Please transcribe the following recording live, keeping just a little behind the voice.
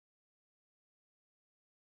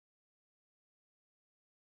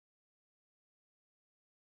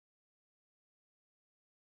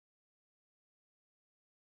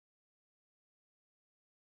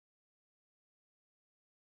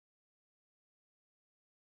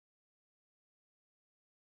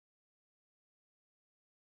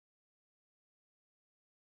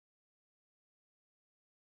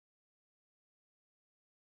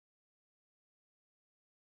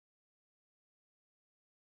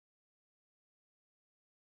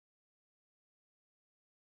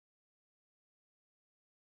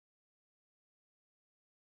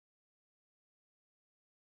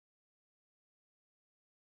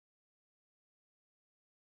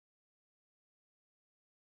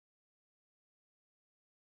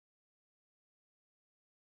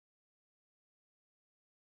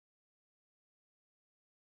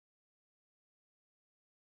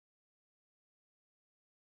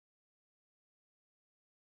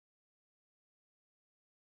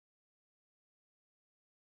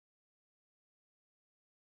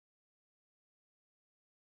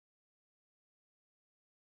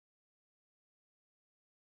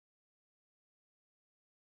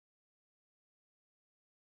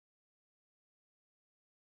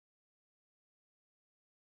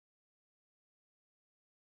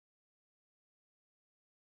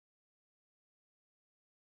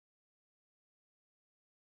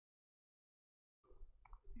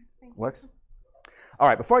Works? All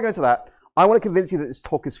right, before I go into that, I want to convince you that this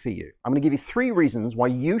talk is for you. I'm going to give you 3 reasons why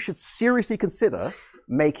you should seriously consider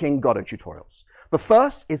making Godot tutorials. The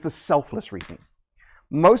first is the selfless reason.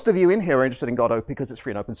 Most of you in here are interested in Godot because it's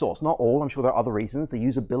free and open source. Not all, I'm sure there are other reasons. The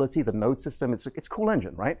usability, the node system, it's a cool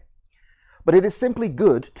engine, right? But it is simply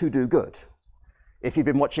good to do good. If you've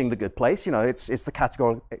been watching The Good Place, you know, it's the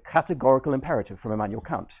categorical imperative from Immanuel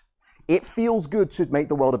Kant. It feels good to make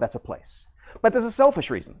the world a better place. But there's a selfish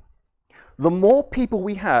reason. The more people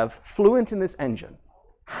we have fluent in this engine,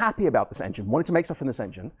 happy about this engine, wanting to make stuff in this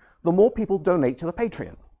engine, the more people donate to the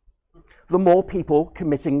Patreon. The more people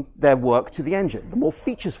committing their work to the engine, the more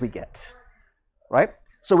features we get, right?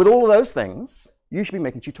 So with all of those things, you should be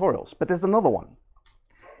making tutorials. But there's another one.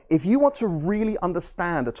 If you want to really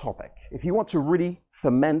understand a topic, if you want to really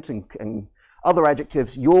ferment and other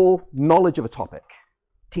adjectives, your knowledge of a topic,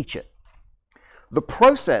 teach it. The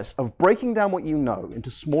process of breaking down what you know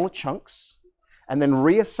into smaller chunks and then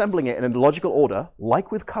reassembling it in a logical order,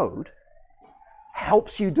 like with code,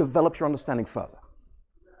 helps you develop your understanding further.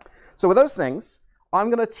 So with those things, I'm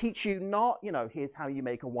going to teach you not, you know, here's how you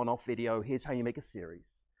make a one-off video, here's how you make a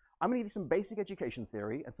series. I'm going to give you some basic education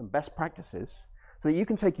theory and some best practices so that you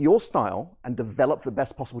can take your style and develop the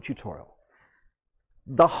best possible tutorial.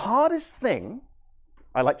 The hardest thing,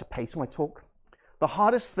 I like to pace my talk, the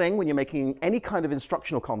hardest thing when you're making any kind of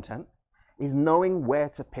instructional content is knowing where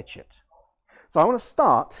to pitch it. So I want to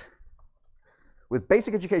start with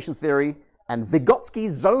basic education theory and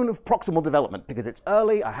Vygotsky's zone of proximal development, because it's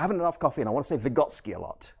early, I haven't enough coffee, and I want to say Vygotsky a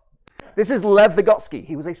lot. This is Lev Vygotsky.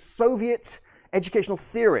 He was a Soviet educational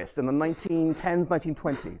theorist in the 1910s,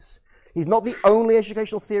 1920s. He's not the only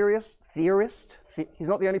educational theorist. He's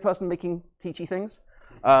not the only person making teachy things.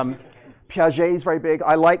 Piaget is very big.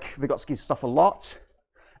 I like Vygotsky's stuff a lot.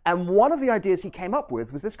 And one of the ideas he came up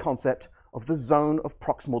with was this concept of the zone of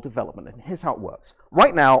proximal development. And here's how it works.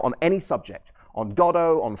 Right now, on any subject, on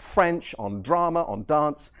Godot, on French, on drama, on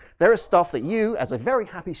dance, there is stuff that you, as a very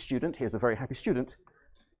happy student, here's a very happy student,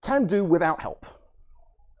 can do without help.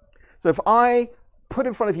 So if I put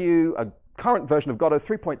in front of you a current version of Godot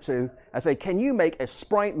 3.2 and say, can you make a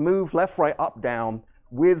sprite move left, right, up, down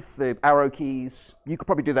with the arrow keys? You could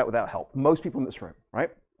probably do that without help. Most people in this room, right?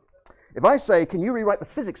 If I say, can you rewrite the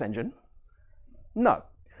physics engine? No.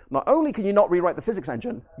 Not only can you not rewrite the physics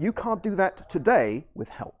engine, you can't do that today with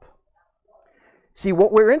help. See,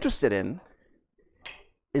 what we're interested in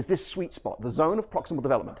is this sweet spot, the zone of proximal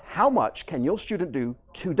development. How much can your student do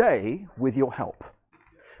today with your help?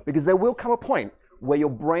 Because there will come a point where your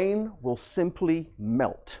brain will simply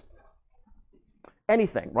melt.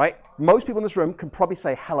 Anything, right? Most people in this room can probably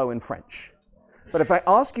say hello in French. But if I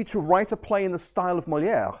ask you to write a play in the style of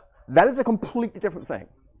Molière, that is a completely different thing.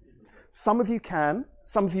 Some of you can,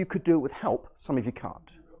 some of you could do it with help, some of you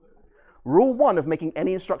can't. Rule 1 of making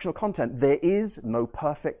any instructional content, there is no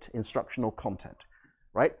perfect instructional content,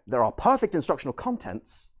 right? There are perfect instructional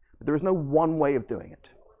contents, but there is no one way of doing it.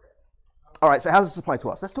 All right, so how does this apply to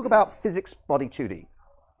us? Let's talk about physics body 2D.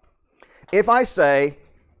 If I say,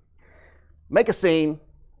 make a scene,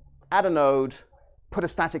 add a node, put a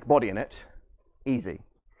static body in it, easy.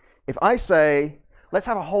 If I say, let's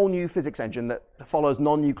have a whole new physics engine that follows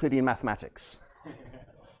non-Euclidean mathematics,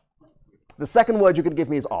 the second word you're going to give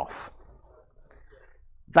me is off.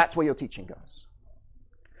 That's where your teaching goes.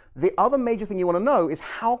 The other major thing you want to know is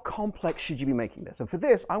how complex should you be making this? And for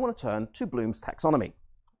this, I want to turn to Bloom's taxonomy.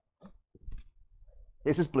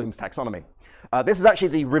 This is Bloom's taxonomy. This is actually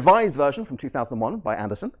the revised version from 2001 by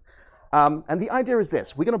Anderson. And the idea is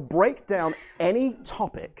this. We're going to break down any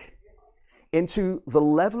topic into the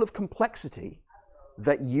level of complexity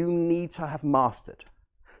that you need to have mastered.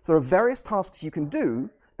 So there are various tasks you can do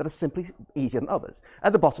that are simply easier than others.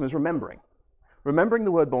 At the bottom is remembering. Remembering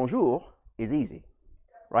the word bonjour is easy,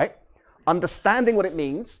 right? Understanding what it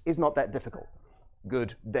means is not that difficult.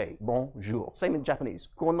 Good day, bonjour. Same in Japanese,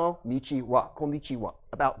 kono nichi wa, konnichiwa,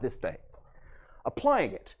 about this day.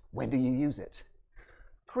 Applying it, when do you use it?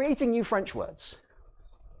 Creating new French words.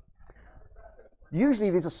 Usually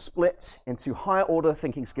these are split into higher order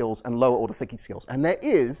thinking skills and lower order thinking skills. And there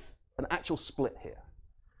is an actual split here.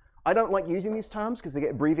 I don't like using these terms because they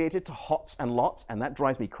get abbreviated to HOTS and LOTS, and that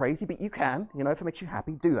drives me crazy, but you can, you know, if it makes you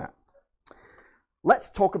happy, do that.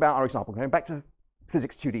 Let's talk about our example, going back to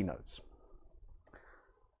physics 2D nodes.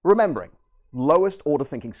 Remembering, lowest order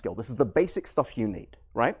thinking skill. This is the basic stuff you need,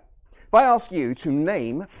 right? If I ask you to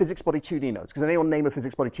name physics body 2D nodes, can anyone name a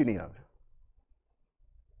physics body 2D node?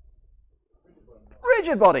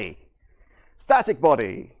 Rigid body, static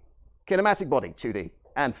body, kinematic body 2D,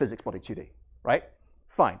 and physics body 2D, right?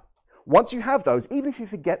 Fine. Once you have those, even if you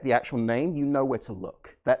forget the actual name, you know where to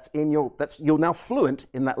look. You're now fluent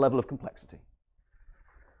in that level of complexity.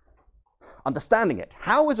 Understanding it.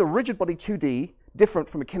 How is a rigid body 2D different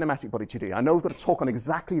from a kinematic body 2D? I know we've got to talk on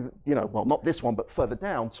exactly, well, not this one, but further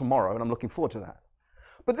down tomorrow, and I'm looking forward to that.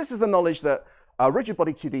 But this is the knowledge that a rigid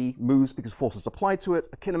body 2D moves because force is applied to it.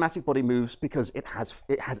 A kinematic body moves because it has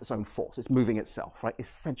its own force. It's moving itself, right?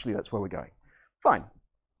 Essentially, that's where we're going. Fine.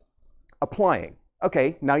 Applying.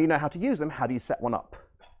 Okay, now you know how to use them. How do you set one up?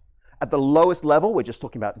 At the lowest level, we're just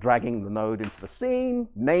talking about dragging the node into the scene,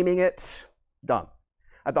 naming it, done.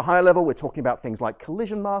 At the higher level, we're talking about things like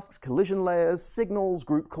collision masks, collision layers, signals,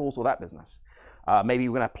 group calls, all that business. Maybe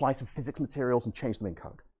we're going to apply some physics materials and change them in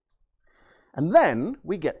code. And then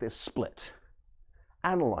we get this split.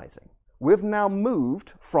 Analyzing. We've now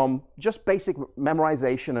moved from just basic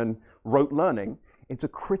memorization and rote learning into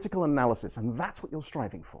critical analysis, and that's what you're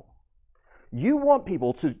striving for. You want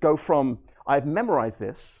people to go from, I've memorized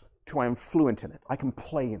this, to I am fluent in it. I can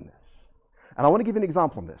play in this. And I want to give you an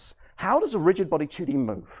example on this. How does a rigid body 2D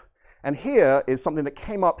move? And here is something that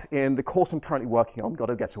came up in the course I'm currently working on,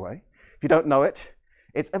 Godot Getaway. If you don't know it,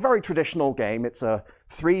 it's a very traditional game. It's a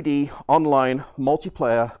 3D, online,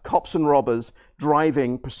 multiplayer, cops and robbers,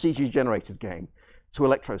 driving, procedure-generated game to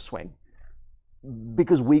electro swing.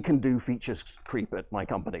 Because we can do features creep at my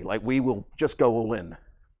company. Like, we will just go all in.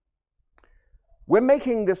 We're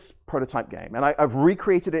making this prototype game, and I've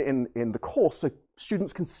recreated it in the course so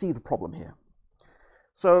students can see the problem here.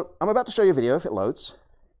 So I'm about to show you a video, if it loads.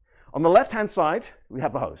 On the left-hand side, we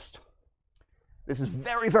have the host. This is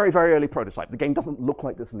very, very, very early prototype. The game doesn't look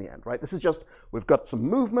like this in the end, right? This is just, we've got some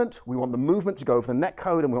movement. We want the movement to go over the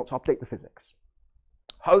netcode, and we want to update the physics.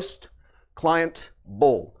 Host, client,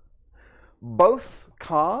 ball. Both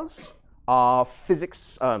cars are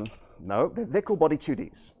physics, no, they're vehicle body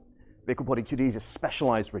 2Ds. Vehicle body 2Ds is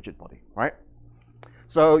specialized rigid body, right?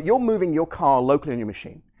 So you're moving your car locally on your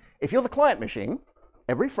machine. If you're the client machine,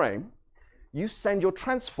 every frame, you send your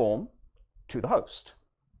transform to the host.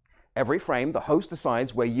 Every frame, the host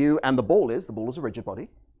decides where you and the ball is a rigid body.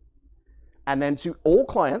 And then to all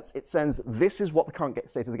clients, it sends, this is what the current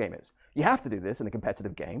state of the game is. You have to do this in a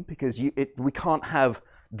competitive game because we can't have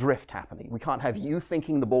drift happening. We can't have you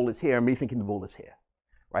thinking the ball is here and me thinking the ball is here,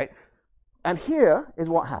 right? And here is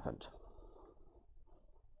what happened.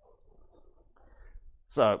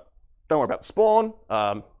 So don't worry about the spawn.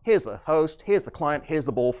 Here's the host, here's the client, here's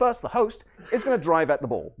the ball. First, the host is going to drive at the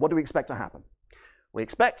ball. What do we expect to happen? We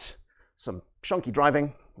expect some shonky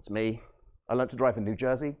driving. That's me. I learned to drive in New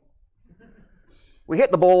Jersey. We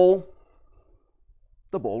hit the ball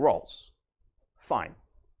rolls. Fine.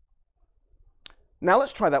 Now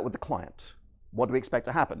let's try that with the client. What do we expect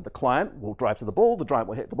to happen? The client will drive to the ball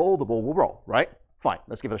will hit the ball will roll, right? Fine,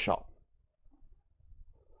 let's give it a shot.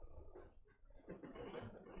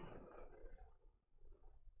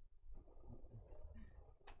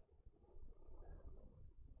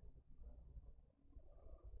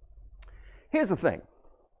 Here's the thing.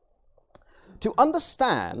 To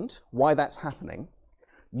understand why that's happening,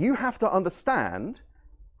 you have to understand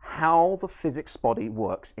how the physics body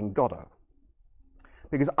works in Godot.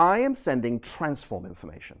 Because I am sending transform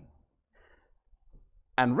information.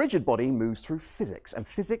 And rigid body moves through physics, and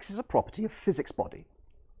physics is a property of physics body.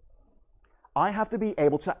 I have to be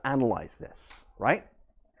able to analyze this, right?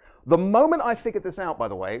 The moment I figured this out, by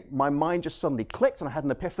the way, my mind just suddenly clicked and I had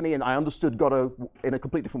an epiphany and I understood Godot in a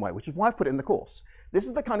completely different way, which is why I've put it in the course. This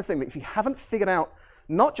is the kind of thing that if you haven't figured out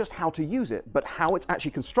not just how to use it, but how it's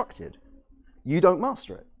actually constructed, you don't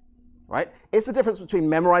master it, right? It's the difference between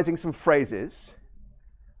memorizing some phrases.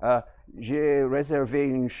 J'ai réservé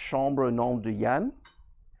une chambre au nom de Yann,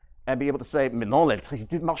 and be able to say, mais non,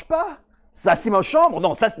 l'électricité ne marche pas. Ça, c'est ma chambre.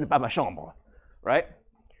 Non, ça, ce n'est pas ma chambre, right?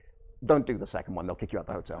 Don't do the second one. They'll kick you out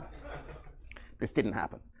the hotel. This didn't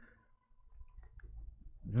happen.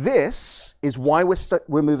 This is why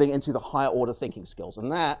we're moving into the higher order thinking skills,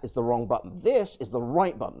 and that is the wrong button. This is the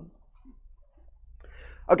right button.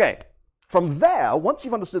 Okay, from there, once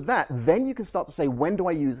you've understood that, then you can start to say, when do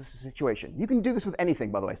I use this situation? You can do this with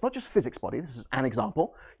anything, by the way. It's not just physics body. This is an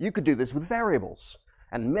example. You could do this with variables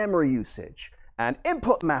and memory usage and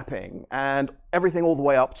input mapping and everything all the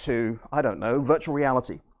way up to, I don't know, virtual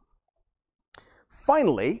reality.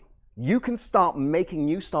 Finally, you can start making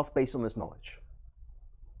new stuff based on this knowledge.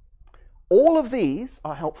 All of these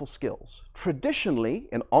are helpful skills. Traditionally,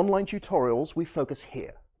 in online tutorials, we focus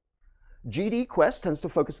here. GD Quest tends to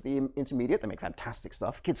focus at the intermediate. They make fantastic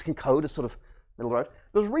stuff. Kids Can Code is sort of middle road.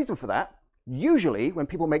 There's a reason for that. Usually, when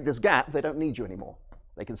people make this gap, they don't need you anymore.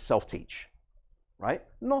 They can self-teach, right?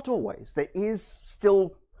 Not always. There is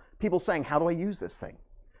still people saying, how do I use this thing?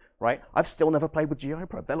 right? I've still never played with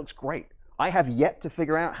GeoProbe. That looks great. I have yet to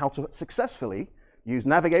figure out how to successfully use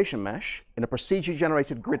navigation mesh in a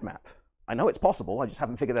procedure-generated grid map. I know it's possible, I just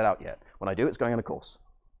haven't figured that out yet. When I do, it's going on a course.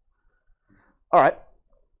 All right,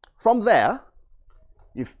 from there,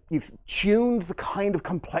 you've tuned the kind of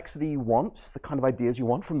complexity you want, the kind of ideas you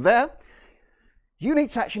want. From there, you need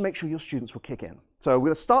to actually make sure your students will kick in. So we're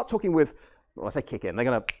going to start talking with, well, I say kick in, they're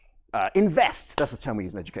going to invest. That's the term we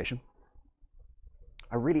use in education.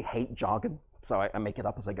 I really hate jargon, so I make it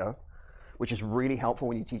up as I go, which is really helpful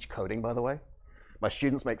when you teach coding, by the way. My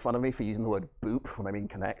students make fun of me for using the word boop when I mean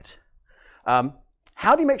connect.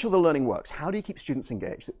 How do you make sure the learning works? How do you keep students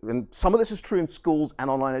engaged? And some of this is true in schools and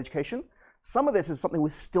online education. Some of this is something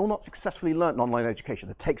we've still not successfully learned in online education.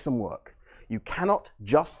 It takes some work. You cannot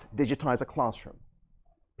just digitize a classroom.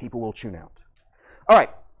 People will tune out. All right,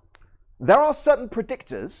 there are certain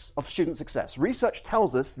predictors of student success. Research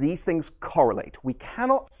tells us these things correlate. We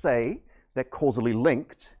cannot say they're causally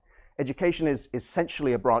linked. Education is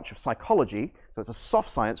essentially a branch of psychology, so it's a soft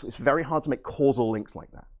science. It's very hard to make causal links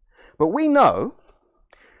like that. But we know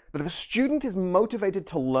that if a student is motivated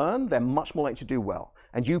to learn, they're much more likely to do well.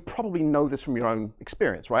 And you probably know this from your own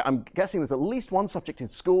experience, right? I'm guessing there's at least one subject in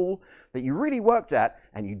school that you really worked at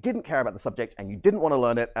and you didn't care about the subject and you didn't want to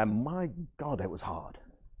learn it, and my God, it was hard,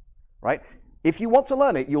 right? If you want to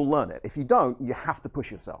learn it, you'll learn it. If you don't, you have to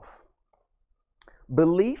push yourself.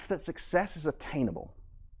 Belief that success is attainable.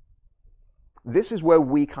 This is where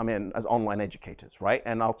we come in as online educators, right?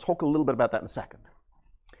 And I'll talk a little bit about that in a second.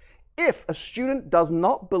 If a student does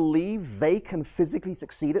not believe they can physically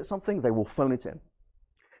succeed at something, they will phone it in.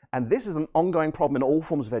 And this is an ongoing problem in all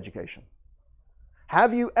forms of education.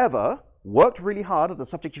 Have you ever worked really hard at the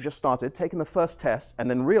subject you just started, taken the first test, and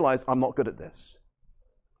then realized, I'm not good at this?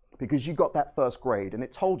 Because you got that first grade and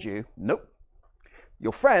it told you, nope.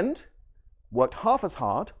 Your friend worked half as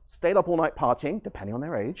hard, stayed up all night partying, depending on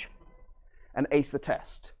their age, and aced the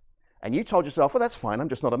test. And you told yourself, well, that's fine, I'm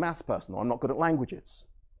just not a maths person, or I'm not good at languages.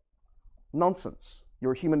 Nonsense.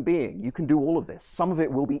 You're a human being. You can do all of this. Some of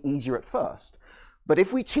it will be easier at first. But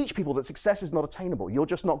if we teach people that success is not attainable, you're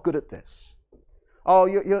just not good at this. Oh,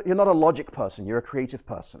 you're not a logic person, you're a creative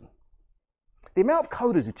person. The amount of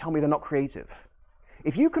coders who tell me they're not creative.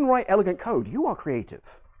 If you can write elegant code, you are creative.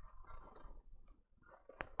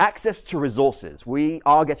 Access to resources. We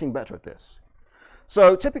are getting better at this.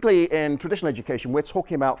 So typically in traditional education, we're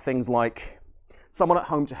talking about things like someone at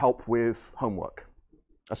home to help with homework,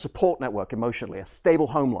 a support network emotionally, a stable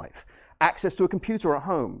home life. Access to a computer at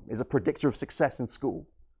home is a predictor of success in school.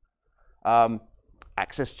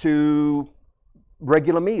 Access to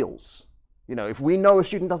regular meals. You know, if we know a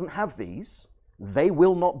student doesn't have these, they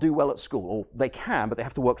will not do well at school. Or they can, but they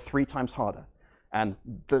have to work 3 times harder. And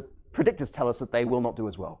the predictors tell us that they will not do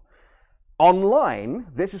as well. Online,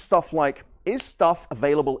 this is stuff like, is stuff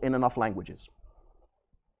available in enough languages?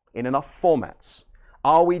 In enough formats?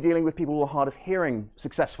 Are we dealing with people who are hard of hearing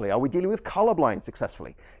successfully? Are we dealing with colorblind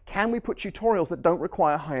successfully? Can we put tutorials that don't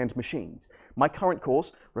require high-end machines? My current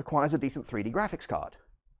course requires a decent 3D graphics card,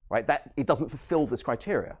 right? It doesn't fulfill this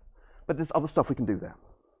criteria, but there's other stuff we can do there.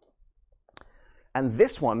 And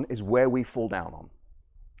this one is where we fall down on.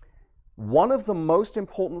 One of the most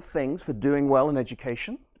important things for doing well in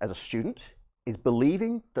education as a student is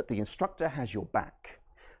believing that the instructor has your back,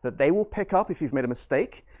 that they will pick up if you've made a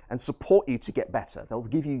mistake and support you to get better. They'll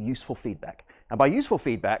give you useful feedback. And by useful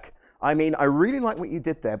feedback, I mean, I really like what you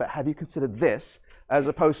did there, but have you considered this? As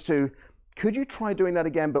opposed to, could you try doing that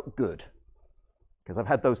again, but good? Because I've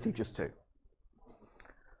had those teachers too.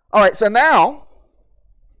 All right, so now,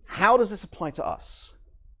 how does this apply to us?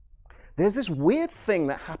 There's this weird thing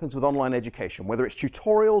that happens with online education, whether it's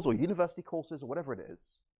tutorials or university courses or whatever it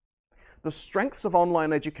is. The strengths of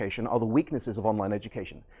online education are the weaknesses of online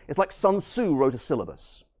education. It's like Sun Tzu wrote a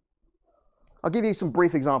syllabus. I'll give you some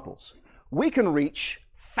brief examples. We can reach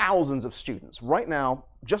thousands of students. Right now,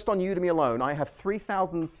 just on Udemy alone, I have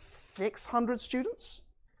 3,600 students.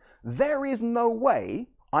 There is no way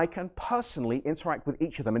I can personally interact with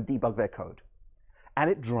each of them and debug their code.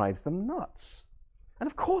 And it drives them nuts. And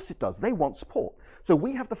of course it does. They want support. So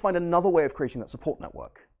we have to find another way of creating that support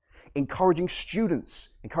network. Encouraging students,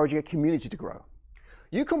 encouraging a community to grow.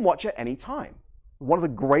 You can watch at any time. One of the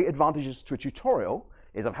great advantages to a tutorial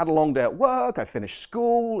is I've had a long day at work, I finished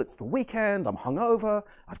school, it's the weekend, I'm hungover,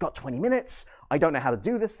 I've got 20 minutes, I don't know how to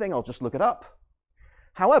do this thing, I'll just look it up.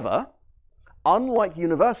 However, unlike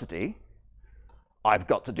university, I've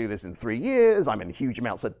got to do this in 3 years, I'm in huge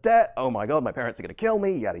amounts of debt, oh my God, my parents are gonna kill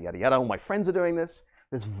me, yada, yada, yada, all my friends are doing this.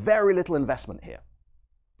 There's very little investment here.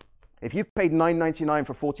 If you've paid $9.99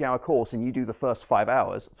 for a 40-hour course and you do the first 5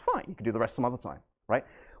 hours, it's fine, you can do the rest some other time, right?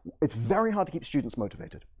 It's very hard to keep students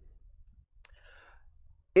motivated.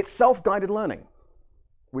 It's self-guided learning,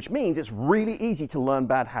 which means it's really easy to learn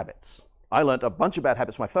bad habits. I learned a bunch of bad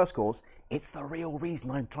habits for my first course. It's the real reason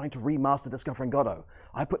I'm trying to remaster Discovering Godot.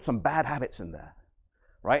 I put some bad habits in there,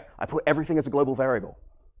 right? I put everything as a global variable.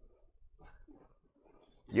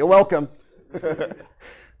 You're welcome.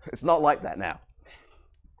 It's not like that now.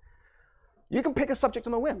 You can pick a subject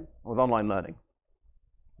on a whim with online learning.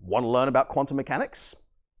 Want to learn about quantum mechanics?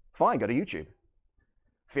 Fine, go to YouTube.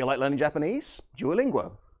 Feel like learning Japanese?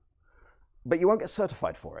 Duolingo. But you won't get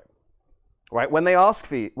certified for it. Right? When they ask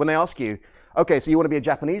you, okay, so you want to be a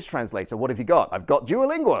Japanese translator, what have you got? I've got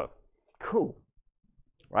Duolingo. Cool.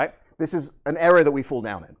 Right? This is an area that we fall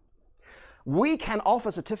down in. We can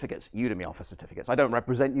offer certificates. Udemy offers certificates. I don't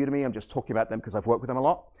represent Udemy. I'm just talking about them because I've worked with them a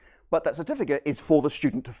lot. But that certificate is for the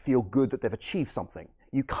student to feel good that they've achieved something.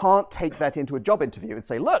 You can't take that into a job interview and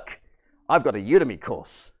say, look, I've got a Udemy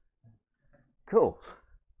course. Cool.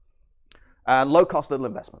 And low cost, little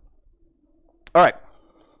investment. All right.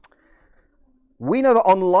 We know that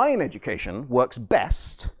online education works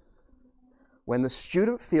best when the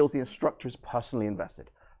student feels the instructor is personally invested.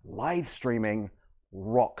 Live streaming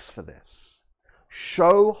rocks for this.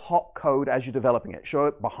 Show hot code as you're developing it. Show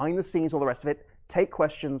it behind the scenes, all the rest of it. Take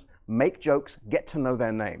questions, make jokes, get to know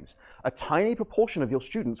their names. A tiny proportion of your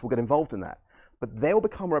students will get involved in that, but they will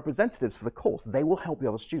become representatives for the course. They will help the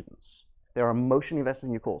other students. They're emotionally invested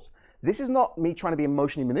in your course. This is not me trying to be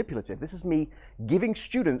emotionally manipulative. This is me giving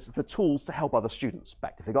students the tools to help other students.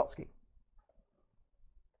 Back to Vygotsky.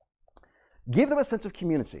 Give them a sense of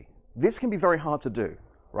community. This can be very hard to do,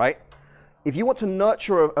 right? If you want to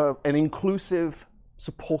nurture an inclusive,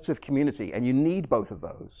 supportive community, and you need both of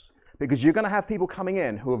those, because you're going to have people coming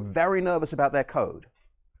in who are very nervous about their code,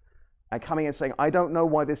 and coming in saying, I don't know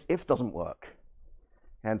why this if doesn't work.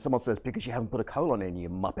 And someone says, because you haven't put a colon in, you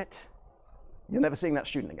muppet. You're never seeing that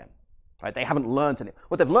student again. Right? They haven't learned anything.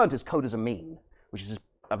 What they've learned is code as a mean, which is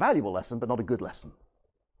a valuable lesson, but not a good lesson.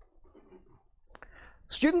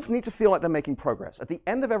 Students need to feel like they're making progress. At the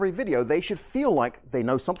end of every video, they should feel like they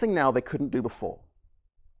know something now they couldn't do before.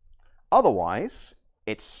 Otherwise,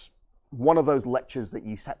 it's one of those lectures that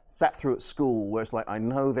you sat through at school where it's like, I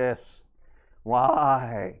know this.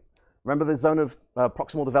 Why? Remember the zone of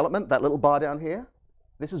proximal development, that little bar down here?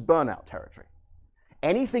 This is burnout territory.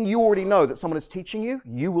 Anything you already know that someone is teaching you,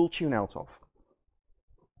 you will tune out of.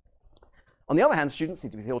 On the other hand, students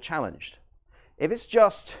need to feel challenged. If it's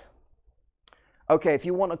just, okay, if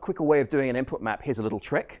you want a quicker way of doing an input map, here's a little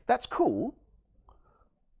trick, that's cool.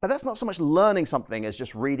 But that's not so much learning something as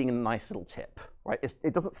just reading a nice little tip, right?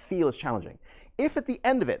 It doesn't feel as challenging. If at the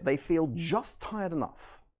end of it, they feel just tired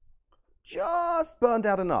enough, just burned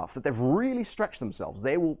out enough that they've really stretched themselves,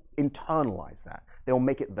 they will internalize that. They'll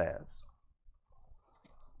make it theirs.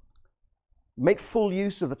 Make full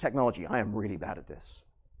use of the technology. I am really bad at this.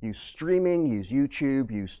 Use streaming, use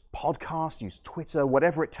YouTube, use podcasts, use Twitter,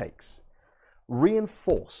 whatever it takes.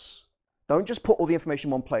 Reinforce. Don't just put all the information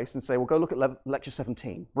in one place and say, well, go look at lecture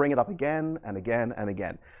 17. Bring it up again and again and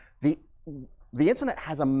again. The internet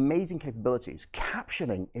has amazing capabilities.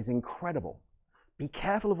 Captioning is incredible. Be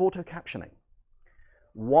careful of auto-captioning.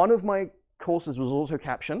 One of my courses was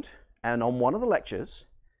auto-captioned, and on one of the lectures,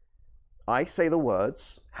 I say the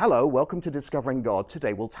words, hello, welcome to Discovering God,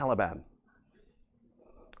 today we'll Taliban.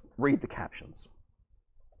 Read the captions.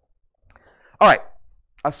 All right,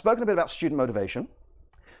 I've spoken a bit about student motivation.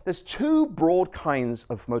 There's two broad kinds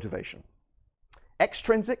of motivation,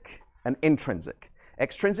 extrinsic and intrinsic.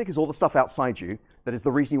 Extrinsic is all the stuff outside you that is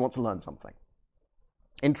the reason you want to learn something.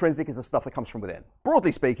 Intrinsic is the stuff that comes from within.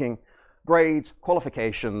 Broadly speaking, grades,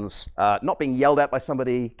 qualifications, not being yelled at by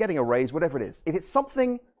somebody, getting a raise, whatever it is. If it's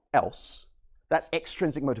something else, that's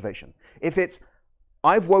extrinsic motivation. If it's,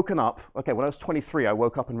 I've woken up, okay, when I was 23, I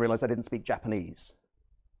woke up and realized I didn't speak Japanese.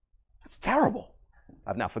 That's terrible.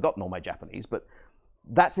 I've now forgotten all my Japanese, but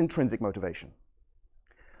that's intrinsic motivation.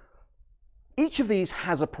 Each of these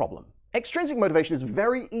has a problem. Extrinsic motivation is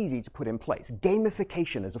very easy to put in place.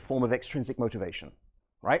 Gamification is a form of extrinsic motivation,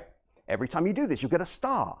 right? Every time you do this, you'll get a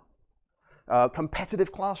star.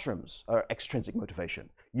 Competitive classrooms are extrinsic motivation.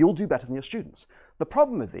 You'll do better than your students. The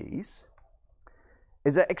problem with these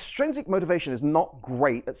is that extrinsic motivation is not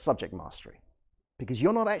great at subject mastery because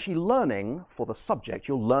you're not actually learning for the subject,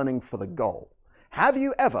 you're learning for the goal. Have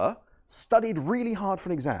you ever studied really hard for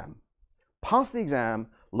an exam, passed the exam,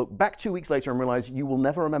 look back 2 weeks later and realize you will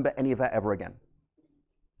never remember any of that ever again?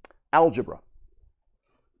 Algebra.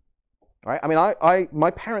 Right? I mean,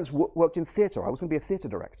 my parents worked in theater. I was going to be a theater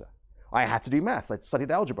director. I had to do maths. I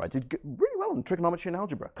studied algebra. I did really well in trigonometry and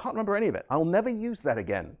algebra. Can't remember any of it. I'll never use that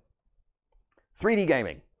again. 3D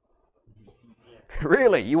gaming.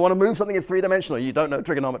 Really? You want to move something in three-dimensional, you don't know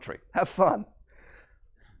trigonometry. Have fun.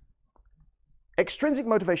 Extrinsic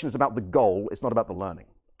motivation is about the goal, it's not about the learning.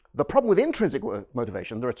 The problem with intrinsic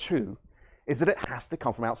motivation, there are two, is that it has to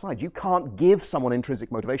come from outside. You can't give someone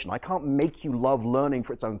intrinsic motivation. I can't make you love learning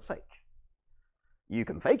for its own sake. You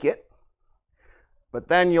can fake it, but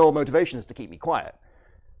then your motivation is to keep me quiet,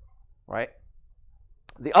 right?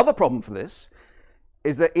 The other problem for this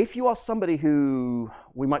is that if you are somebody who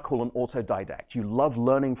we might call an autodidact, you love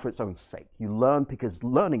learning for its own sake. You learn because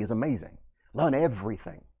learning is amazing. Learn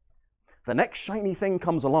everything. The next shiny thing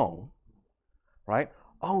comes along, right?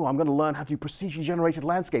 Oh, I'm going to learn how to do procedurally generated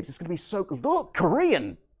landscapes. It's going to be so cool. Look,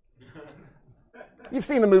 Korean. You've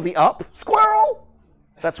seen the movie Up. Squirrel.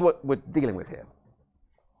 That's what we're dealing with here.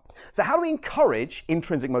 So how do we encourage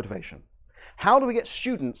intrinsic motivation? How do we get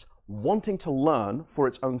students wanting to learn for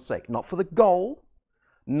its own sake? Not for the goal,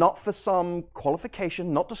 not for some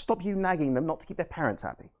qualification, not to stop you nagging them, not to keep their parents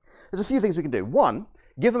happy. There's a few things we can do. One,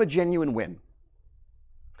 give them a genuine win.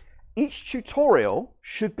 Each tutorial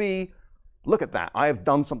should be, look at that, I have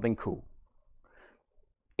done something cool.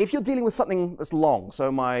 If you're dealing with something that's long, so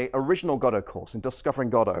my original Godot course in Discovering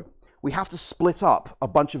Godot, we have to split up a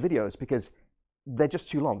bunch of videos because they're just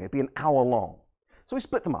too long. It'd be an hour long. So we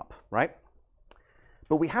split them up, right?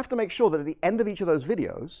 But we have to make sure that at the end of each of those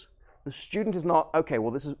videos, the student is not, okay,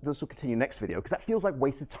 well, this will continue next video, because that feels like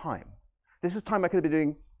wasted time. This is time I could have been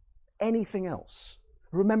doing anything else.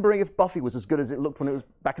 Remembering if Buffy was as good as it looked when it was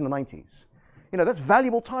back in the 90s. You know, that's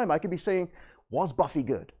valuable time. I could be saying, was Buffy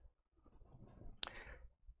good?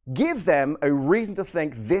 Give them a reason to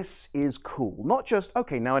think this is cool. Not just,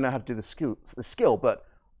 okay, now I know how to do the skill, but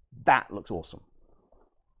that looks awesome.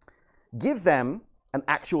 Give them an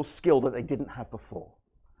actual skill that they didn't have before.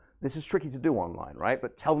 This is tricky to do online, right?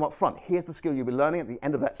 But tell them up front, here's the skill you'll be learning at the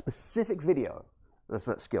end of that specific video. That's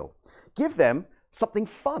that skill. Give them something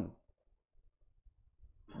fun,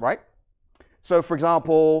 right? So for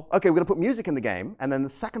example, okay, we're going to put music in the game, and then the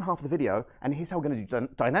second half of the video, and here's how we're going to do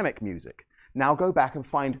dynamic music. Now go back and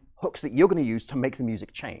find hooks that you're going to use to make the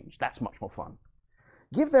music change. That's much more fun.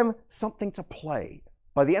 Give them something to play.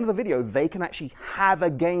 By the end of the video, they can actually have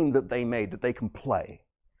a game that they made that they can play,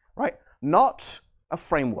 right? Not a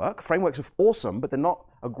framework. Frameworks are awesome, but they're not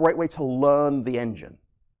a great way to learn the engine.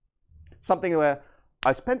 Something where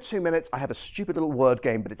I spent 2 minutes, I have a stupid little word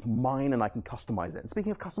game, but it's mine and I can customize it. And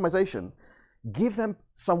speaking of customization, give them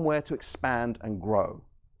somewhere to expand and grow.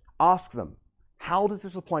 Ask them, how does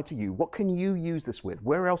this apply to you? What can you use this with?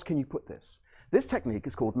 Where else can you put this? This technique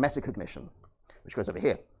is called metacognition, which goes over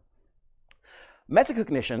here.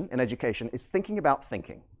 Metacognition in education is thinking about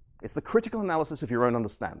thinking. It's the critical analysis of your own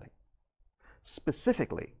understanding.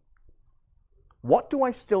 Specifically, what do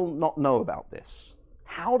I still not know about this?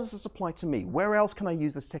 How does this apply to me? Where else can I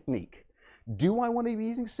use this technique? Do I want to be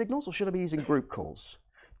using signals or should I be using group calls?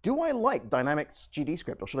 Do I like dynamic GD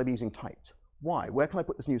script or should I be using typed? Why? Where can I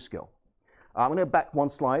put this new skill? I'm going to go back one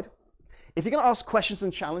slide. If you're going to ask questions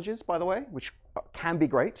and challenges, by the way, which can be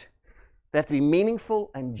great, they have to be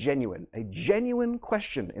meaningful and genuine. A genuine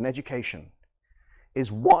question in education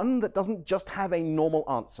is one that doesn't just have a normal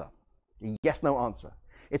answer, a yes-no answer.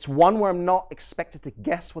 It's one where I'm not expected to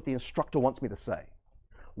guess what the instructor wants me to say.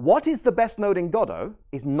 What is the best node in Godot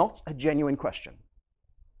is not a genuine question.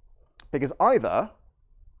 Because either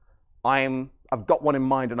I've got one in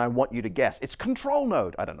mind and I want you to guess, it's control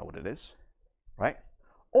node, I don't know what it is, right?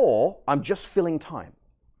 Or I'm just filling time.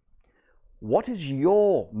 What is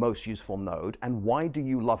your most useful node and why do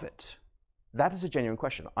you love it? That is a genuine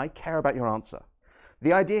question. I care about your answer.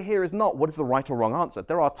 The idea here is not what is the right or wrong answer.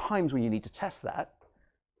 There are times when you need to test that.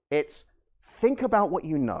 It's think about what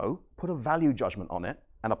you know, put a value judgment on it,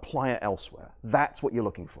 and apply it elsewhere. That's what you're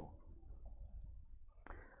looking for.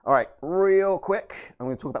 All right, real quick, I'm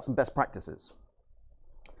going to talk about some best practices.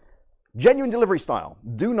 Genuine delivery style.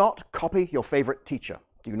 Do not copy your favorite teacher.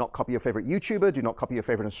 Do not copy your favorite YouTuber. Do not copy your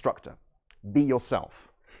favorite instructor. Be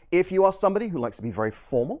yourself. If you are somebody who likes to be very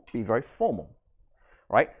formal, be very formal,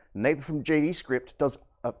 right? Nathan from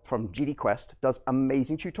from GD Quest does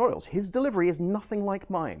amazing tutorials. His delivery is nothing like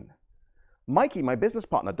mine. Mikey, my business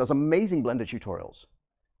partner, does amazing Blender tutorials.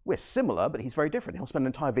 We're similar, but he's very different. He'll spend an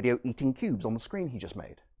entire video eating cubes on the screen he just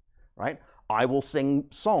made, right? I will sing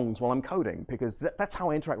songs while I'm coding because that's how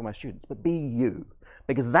I interact with my students. But be you,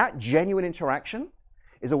 because that genuine interaction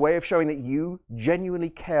is a way of showing that you genuinely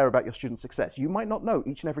care about your students' success. You might not know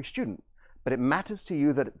each and every student, but it matters to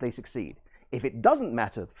you that they succeed. If it doesn't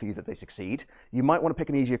matter for you that they succeed, you might want to pick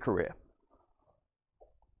an easier career.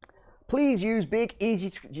 Please use big, easy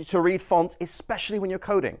to read fonts, especially when you're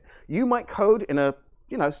coding. You might code in a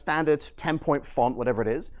standard 10-point font, whatever it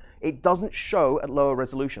is. it doesn't show at lower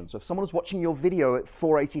resolution. So if someone is watching your video at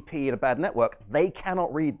 480p in a bad network, they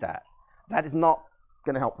cannot read that. That is not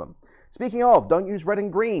going to help them. Speaking of, don't use red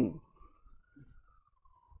and green.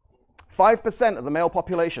 5% of the male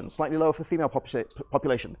population, slightly lower for the female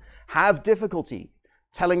population, have difficulty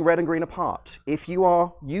telling red and green apart. If you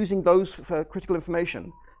are using those for critical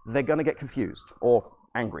information, they're going to get confused or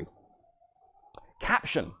angry.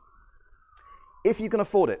 Caption. If you can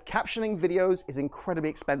afford it, captioning videos is incredibly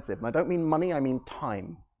expensive. And I don't mean money, I mean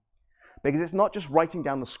time. Because it's not just writing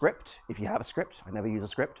down the script, if you have a script. I never use a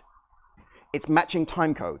script. It's matching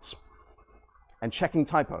time codes and checking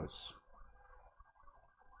typos.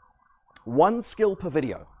 One skill per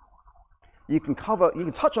video. You can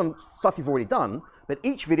touch on stuff you've already done, but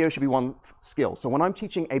each video should be one skill. So when I'm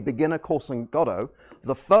teaching a beginner course in Godot,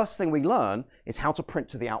 the first thing we learn is how to print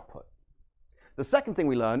to the output. The second thing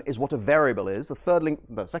we learn is what a variable is. The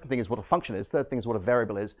second thing is what a function is. Third thing is what a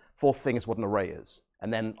variable is. Fourth thing is what an array is.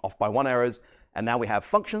 And then off by one errors. And now we have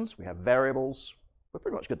functions, we have variables. We're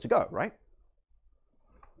pretty much good to go, right?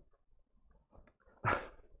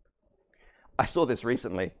 I saw this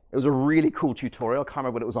recently. It was a really cool tutorial. I can't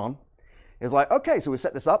remember what it was on. It was like, okay, so we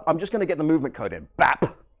set this up. I'm just going to get the movement code in. BAP.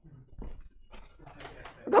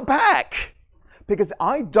 Go back. Because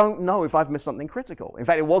I don't know if I've missed something critical. In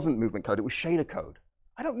fact, it wasn't movement code. It was shader code.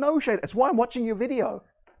 I don't know shader. That's why I'm watching your video.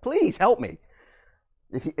 Please help me.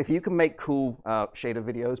 If you can make cool shader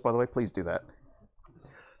videos, by the way, please do that.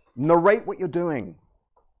 Narrate what you're doing.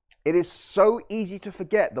 It is so easy to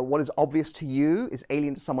forget that what is obvious to you is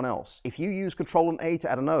alien to someone else. If you use Control and A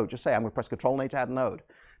to add a node, just say, I'm going to press Control and A to add a node.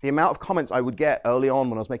 The amount of comments I would get early on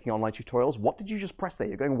when I was making online tutorials, what did you just press there?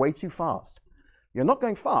 You're going way too fast. You're not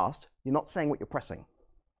going fast. You're not saying what you're pressing.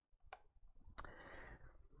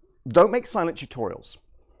 Don't make silent tutorials.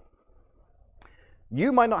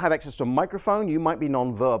 You might not have access to a microphone. You might be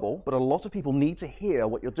nonverbal, but a lot of people need to hear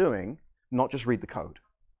what you're doing, not just read the code.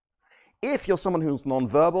 If you're someone who's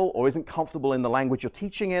nonverbal or isn't comfortable in the language you're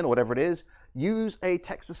teaching in or whatever it is, use a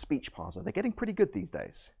text-to-speech parser. They're getting pretty good these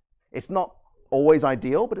days. It's not always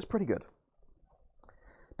ideal, but it's pretty good.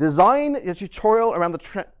 Design your tutorial around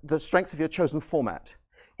the strengths of your chosen format.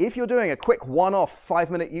 If you're doing a quick one-off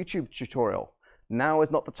 5-minute YouTube tutorial, now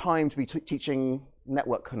is not the time to be teaching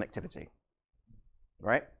network connectivity,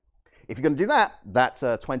 right? If you're going to do that, that's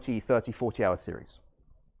a 20, 30, 40-hour series.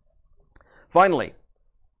 Finally,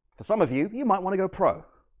 for some of you, you might want to go pro.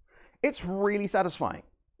 It's really satisfying.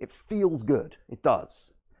 It feels good. It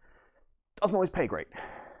does. Doesn't always pay great.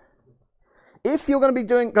 If you're going to be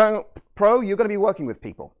going pro, you're going to be working with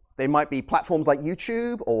people. They might be platforms like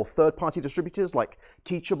YouTube or third-party distributors like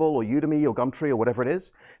Teachable or Udemy or Gumtree or whatever it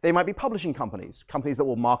is. They might be publishing companies, companies that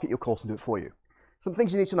will market your course and do it for you. Some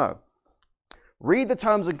things you need to know. Read the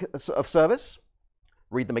terms of service,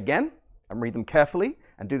 read them again, and read them carefully,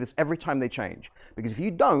 and do this every time they change. Because if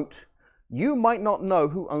you don't, you might not know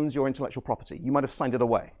who owns your intellectual property. You might have signed it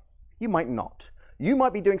away. You might not. You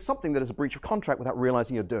might be doing something that is a breach of contract without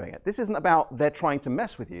realizing you're doing it. This isn't about they're trying to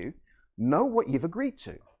mess with you. Know what you've agreed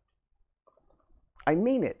to. I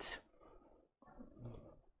mean it.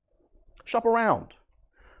 Shop around.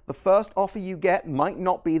 The first offer you get might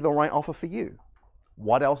not be the right offer for you.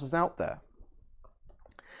 What else is out there?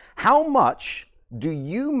 How much do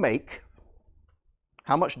you make?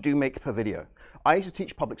 How much do you make per video? I used to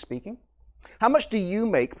teach public speaking. How much do you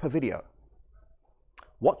make per video?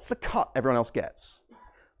 What's the cut everyone else gets?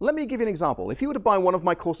 Let me give you an example. If you were to buy one of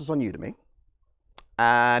my courses on Udemy,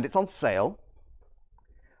 and it's on sale,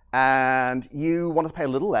 and you want to pay a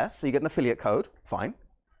little less, so you get an affiliate code, fine,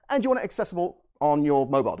 and you want it accessible on your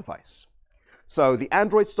mobile device. So the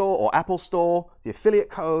Android store or Apple store, the affiliate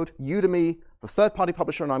code, Udemy, the third-party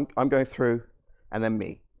publisher and I'm going through, and then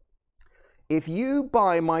me. If you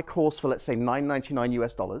buy my course for, let's say, $9.99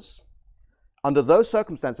 US, under those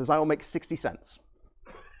circumstances, I will make 60 cents.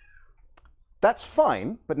 That's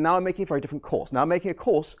fine, but now I'm making a very different course. Now I'm making a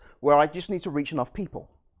course where I just need to reach enough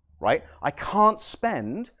people, right? I can't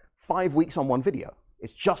spend 5 weeks on one video.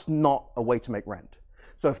 It's just not a way to make rent.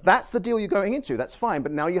 So if that's the deal you're going into, that's fine,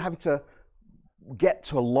 but now you're having to get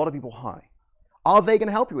to a lot of people high. Are they going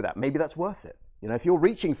to help you with that? Maybe that's worth it. You know, if you're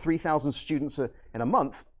reaching 3,000 students in a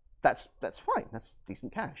month, that's fine. That's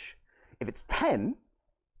decent cash. If it's 10,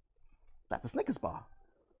 that's a Snickers bar.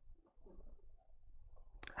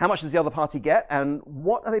 How much does the other party get, and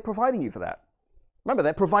what are they providing you for that? Remember,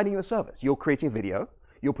 they're providing you a service. You're creating a video.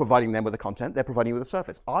 You're providing them with the content. They're providing you with a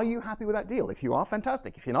service. Are you happy with that deal? If you are,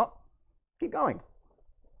 fantastic. If you're not, keep going.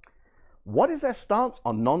 What is their stance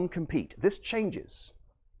on non-compete? This changes.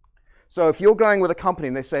 So if you're going with a company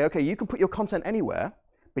and they say, OK, you can put your content anywhere,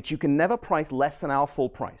 but you can never price less than our full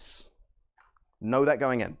price. Know that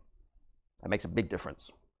going in. That makes a big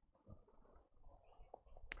difference.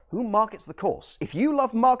 Who markets the course? If you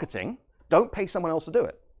love marketing, don't pay someone else to do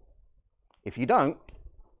it. If you don't,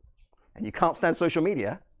 and you can't stand social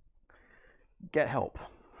media, get help.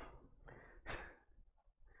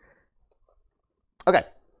 Okay.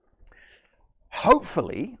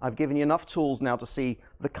 Hopefully, I've given you enough tools now to see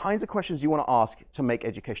the kinds of questions you want to ask to make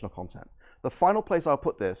educational content. The final place I'll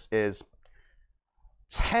put this is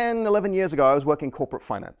 10, 11 years ago, I was working in corporate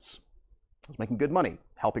finance. I was making good money,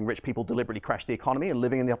 helping rich people deliberately crash the economy and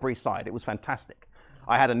living in the Upper East Side. It was fantastic.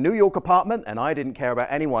 I had a New York apartment, and I didn't care about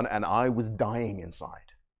anyone, and I was dying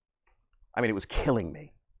inside. I mean, it was killing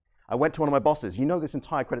me. I went to one of my bosses, you know this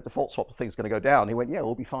entire credit default swap thing's going to go down. He went, yeah,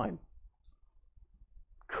 we'll be fine.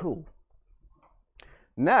 Cool.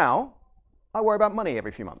 Now, I worry about money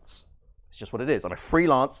every few months. It's just what it is. I'm a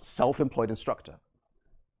freelance, self-employed instructor.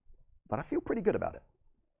 But I feel pretty good about it.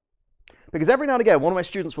 Because every now and again, one of my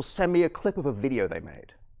students will send me a clip of a video they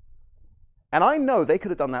made. And I know they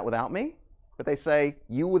could have done that without me, but they say,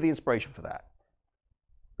 you were the inspiration for that.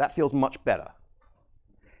 That feels much better.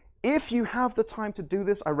 If you have the time to do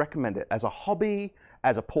this, I recommend it as a hobby,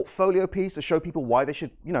 as a portfolio piece to show people why they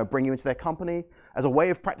should, bring you into their company, as a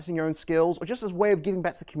way of practicing your own skills, or just as a way of giving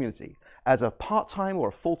back to the community, as a part-time or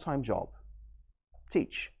a full-time job.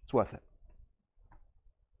 Teach. It's worth it.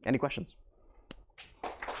 Any questions?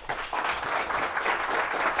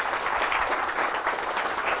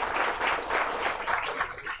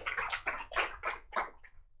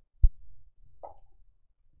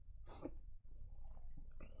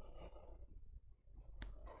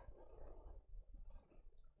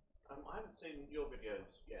 I haven't seen your videos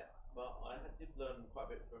yet, but I did learn quite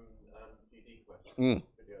a bit from GodotQuest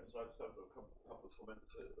videos, so I just have a couple of comments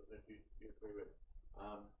that you agree with.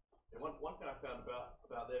 One thing I found about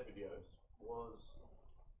their videos was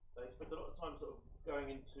they spent a lot of time sort of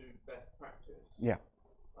going into best practice. Yeah.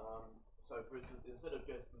 So for instance, instead of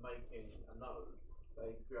just making a node,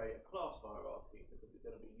 they create a class hierarchy because it's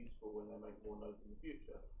going to be useful when they make more nodes in the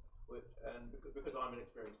future. Because I'm an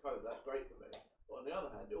experienced coder, that's great for me. But on the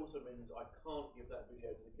other hand, it also means I can't give that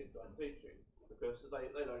video to the kids that I'm teaching because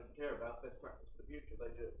they don't care about best practice for the future.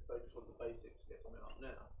 They just want the basics to get something up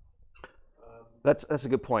now. That's a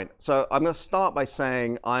good point. So I'm going to start by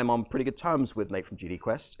saying I'm on pretty good terms with Nate from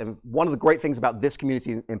GodotQuest. And one of the great things about this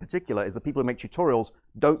community in particular is that people who make tutorials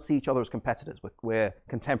don't see each other as competitors. We're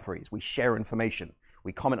contemporaries. We share information.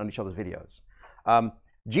 We comment on each other's videos.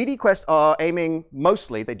 GodotQuest are aiming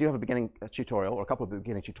mostly, they do have a beginning tutorial, or a couple of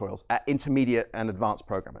beginning tutorials, at intermediate and advanced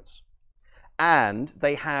programmers. And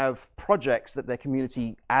they have projects that their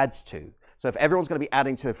community adds to. So if everyone's going to be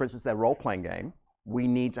adding to, for instance, their role-playing game, we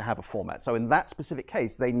need to have a format. So in that specific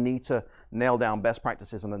case, they need to nail down best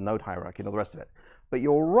practices and the node hierarchy and all the rest of it. But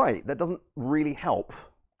you're right, that doesn't really help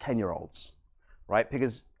 10-year-olds, right?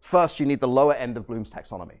 Because first you need the lower end of Bloom's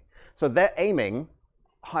taxonomy. So they're aiming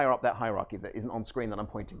higher up that hierarchy that isn't on screen that I'm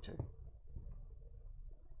pointing to.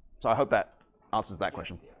 So I hope that answers that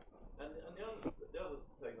question. Yeah. And the other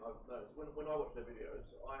thing I've noticed, when I watch their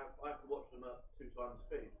videos, I have to watch them at 2 times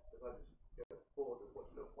speed because I just get bored of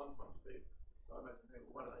watching them at 1 time speed. So I imagine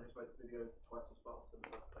people, why don't they just make videos twice as fast?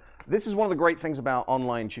 This is one of the great things about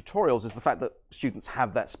online tutorials is the fact that students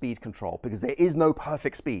have that speed control because there is no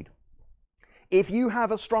perfect speed. If you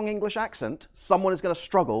have a strong English accent, someone is going to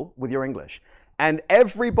struggle with your English. And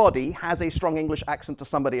everybody has a strong English accent to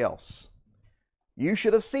somebody else. You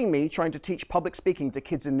should have seen me trying to teach public speaking to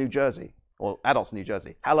kids in New Jersey, or adults in New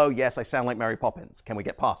Jersey. Hello, yes, I sound like Mary Poppins. Can we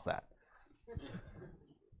get past that?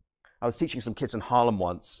 I was teaching some kids in Harlem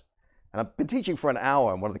once, and I've been teaching for an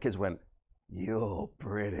hour, and one of the kids went, "You're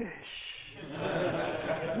British."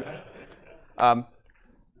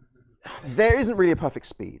 There isn't really a perfect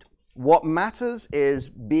speed. What matters is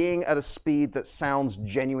being at a speed that sounds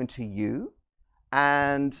genuine to you,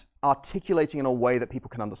 and articulating in a way that people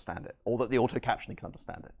can understand it, or that the auto-captioning can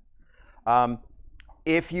understand it.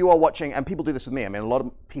 If you are watching, and people do this with me, I mean, a lot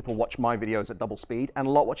of people watch my videos at double speed, and a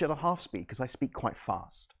lot watch it at half speed, because I speak quite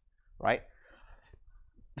fast, right?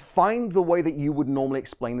 Find the way that you would normally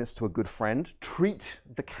explain this to a good friend. Treat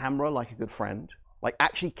the camera like a good friend. Like,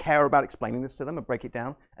 actually care about explaining this to them and break it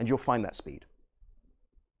down, and you'll find that speed.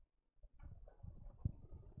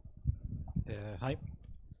 Hi.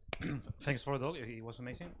 Thanks for the talk. It was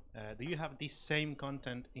amazing. Do you have the same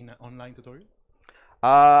content in an online tutorial?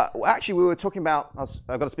 Well, actually, we were talking about,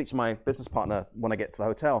 I've got to speak to my business partner when I get to the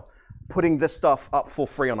hotel, putting this stuff up for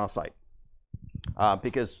free on our site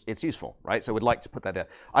because it's useful, right? So we'd like to put that in.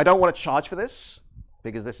 I don't want to charge for this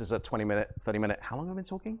because this is a 20-minute, 30-minute, how long have I been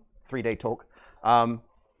talking? 3-day talk.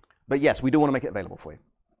 But yes, we do want to make it available for you.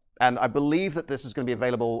 And I believe that this is going to be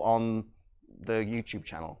available on the YouTube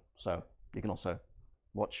channel. So you can also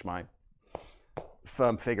watch my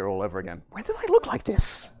firm figure all over again. When did I look like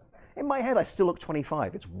this? In my head, I still look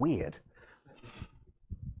 25. It's weird.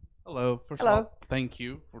 Hello. First of all, thank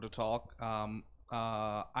you for the talk.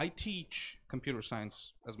 I teach computer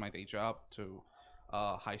science as my day job to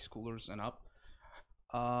high schoolers and up.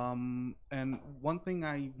 And one thing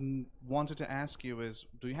I wanted to ask you is,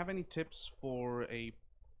 do you have any tips for a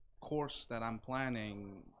course that I'm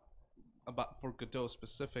planning for Godot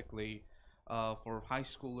specifically for high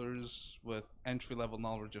schoolers with entry-level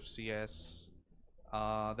knowledge of CS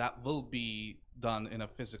that will be done in a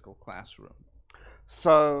physical classroom?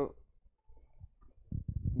 So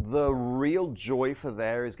the real joy for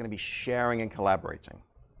there is going to be sharing and collaborating,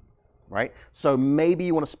 right? So maybe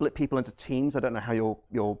you want to split people into teams. I don't know how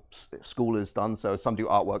your school is done, so some do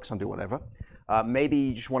artwork, some do whatever. Maybe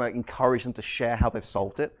you just want to encourage them to share how they've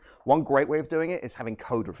solved it. One great way of doing it is having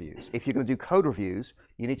code reviews. If you're going to do code reviews,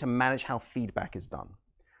 you need to manage how feedback is done.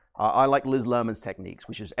 I like Liz Lerman's techniques,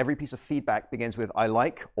 which is every piece of feedback begins with I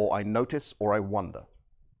like, or I notice, or I wonder.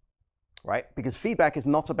 Right? Because feedback is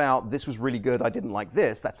not about this was really good, I didn't like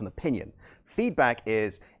this, that's an opinion. Feedback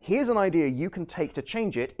is here's an idea you can take to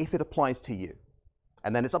change it if it applies to you.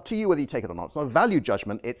 And then it's up to you whether you take it or not. It's not a value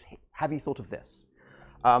judgment, it's have you thought of this?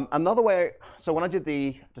 Another way, so when I did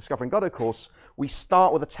the Discovering Godot course, we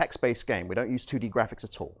start with a text-based game. We don't use 2D graphics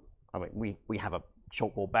at all. I mean, we have a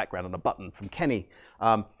chalkboard background and a button from Kenny,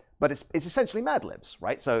 but it's essentially Mad Libs,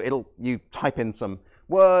 right? So you type in some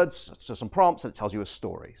words, so some prompts, and it tells you a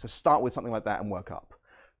story. So start with something like that and work up.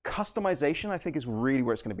 Customization, I think, is really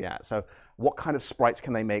where it's going to be at. So what kind of sprites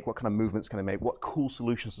can they make? What kind of movements can they make? What cool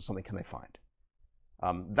solutions to something can they find?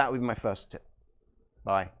 That would be my first tip.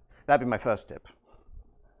 Bye. That'd be my first tip.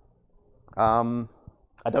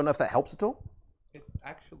 I don't know if that helps at all. It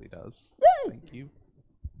actually does. Yay! Thank you.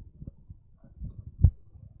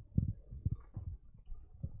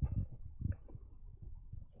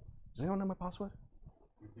 Does anyone know my password?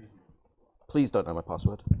 Please don't know my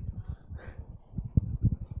password.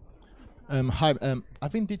 Hi,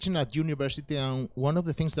 I've been teaching at university, and one of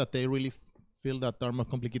the things that they really feel that are more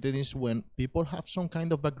complicated is when people have some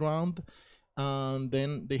kind of background and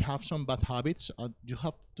then they have some bad habits. You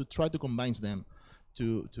have to try to combine them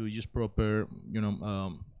to use proper,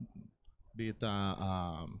 be it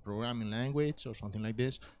a programming language or something like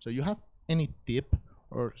this. So you have any tip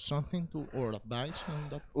or something or advice in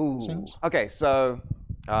that sense? Okay, so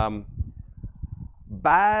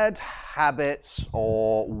bad habits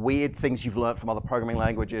or weird things you've learned from other programming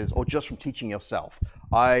languages or just from teaching yourself.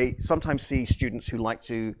 I sometimes see students who like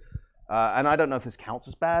to, and I don't know if this counts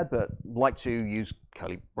as bad, but like to use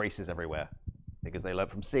curly braces everywhere because they learn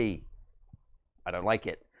from C. I don't like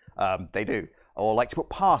it. They do. Or like to put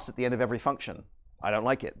pass at the end of every function. I don't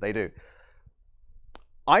like it. They do.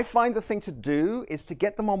 I find the thing to do is to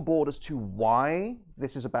get them on board as to why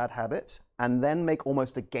this is a bad habit and then make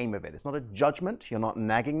almost a game of it. It's not a judgment. You're not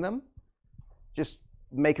nagging them. Just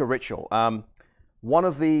make a ritual. One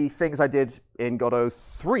of the things I did in Godot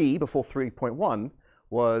 3 before 3.1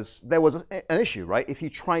 was there was an issue, right? If you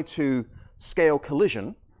try to scale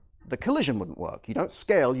collision, the collision wouldn't work. You don't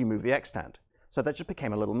scale, you move the extant. So that just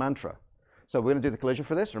became a little mantra. So we're going to do the collision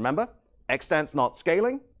for this, remember? Extant's not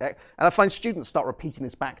scaling. And I find students start repeating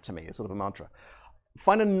this back to me as sort of a mantra.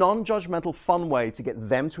 Find a non-judgmental, fun way to get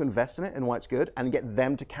them to invest in it and why it's good and get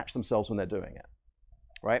them to catch themselves when they're doing it,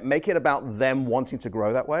 right? Make it about them wanting to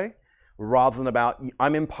grow that way rather than about,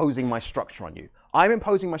 I'm imposing my structure on you. I'm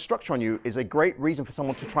imposing my structure on you is a great reason for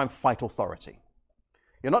someone to try and fight authority.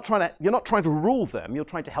 You're not trying to rule them, you're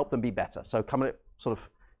trying to help them be better. So come at it sort of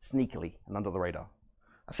sneakily and under the radar.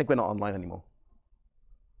 I think we're not online anymore.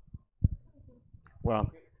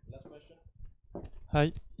 Well, last question.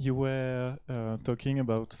 Hi, you were talking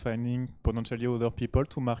about finding potentially other people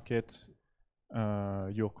to market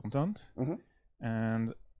your content. Mm-hmm.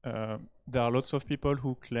 And there are lots of people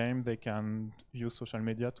who claim they can use social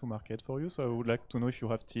media to market for you. So I would like to know if you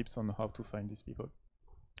have tips on how to find these people.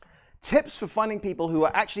 Tips for finding people who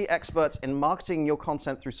are actually experts in marketing your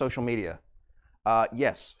content through social media.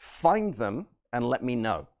 Yes, find them and let me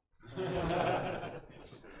know.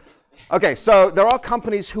 Okay, so there are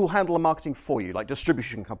companies who will handle the marketing for you, like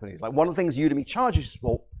distribution companies. Like one of the things Udemy charges,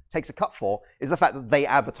 well, takes a cut for, is the fact that they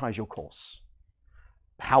advertise your course.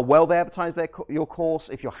 How well they advertise your course,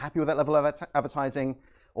 if you're happy with that level of advertising,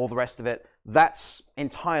 all the rest of it, that's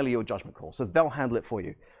entirely your judgment call. So they'll handle it for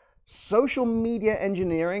you. Social media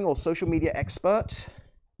engineering or social media expert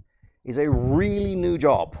is a really new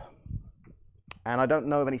job. And I don't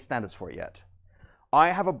know of any standards for it yet. I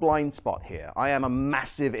have a blind spot here. I am a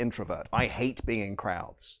massive introvert. I hate being in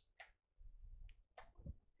crowds.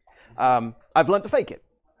 I've learned to fake it,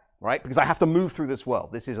 right? Because I have to move through this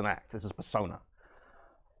world. This is an act. This is persona.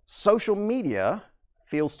 Social media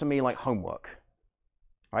feels to me like homework,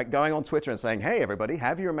 right? Going on Twitter and saying, hey, everybody,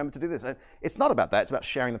 have you remembered to do this? It's not about that. It's about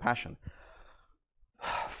sharing the passion.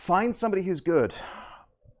 Find somebody who's good.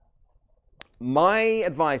 My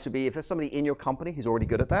advice would be if there's somebody in your company who's already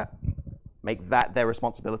good at that, make that their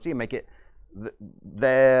responsibility and make it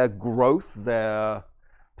their growth, their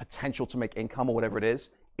potential to make income or whatever it is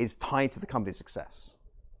tied to the company's success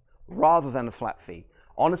rather than a flat fee.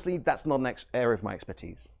 Honestly, that's not an area of my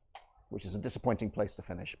expertise, which is a disappointing place to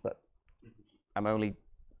finish, but I'm only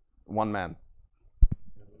one man.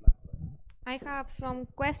 I have some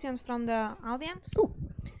questions from the audience. Cool.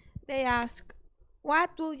 They ask, what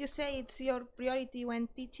would you say is your priority when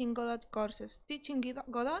teaching Godot courses? Teaching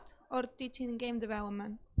Godot or teaching game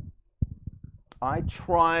development? I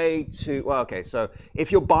try to, well, okay, so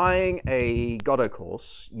if you're buying a Godot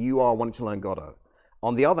course, you are wanting to learn Godot.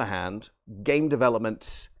 On the other hand, game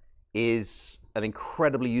development is an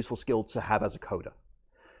incredibly useful skill to have as a coder.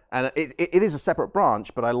 And it is a separate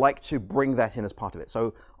branch, but I like to bring that in as part of it.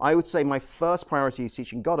 So I would say my first priority is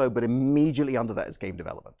teaching Godot, but immediately under that is game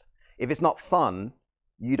development. If it's not fun,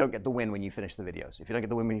 you don't get the win when you finish the videos. If you don't get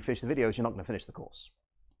the win when you finish the videos, you're not going to finish the course.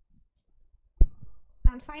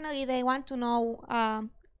 And finally, they want to know,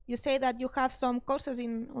 you say that you have some courses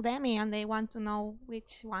in Udemy, and they want to know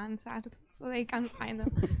which ones are, so they can find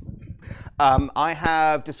them. I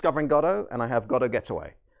have Discovering Godot, and I have Godot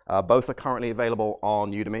Getaway. Both are currently available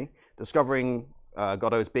on Udemy. Discovering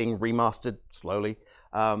Godot is being remastered slowly.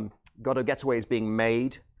 Godot Getaway is being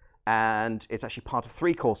made, and it's actually part of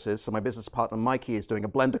 3 courses. So my business partner, Mikey, is doing a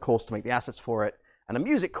Blender course to make the assets for it, and a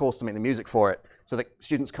music course to make the music for it, so that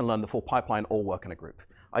students can learn the full pipeline, all work in a group.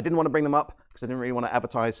 I didn't want to bring them up, because I didn't really want to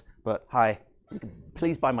advertise, but hi, you can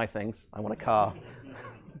please buy my things. I want a car.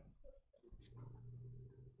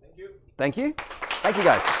 Thank you. Thank you. Thank you,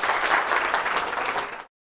 guys.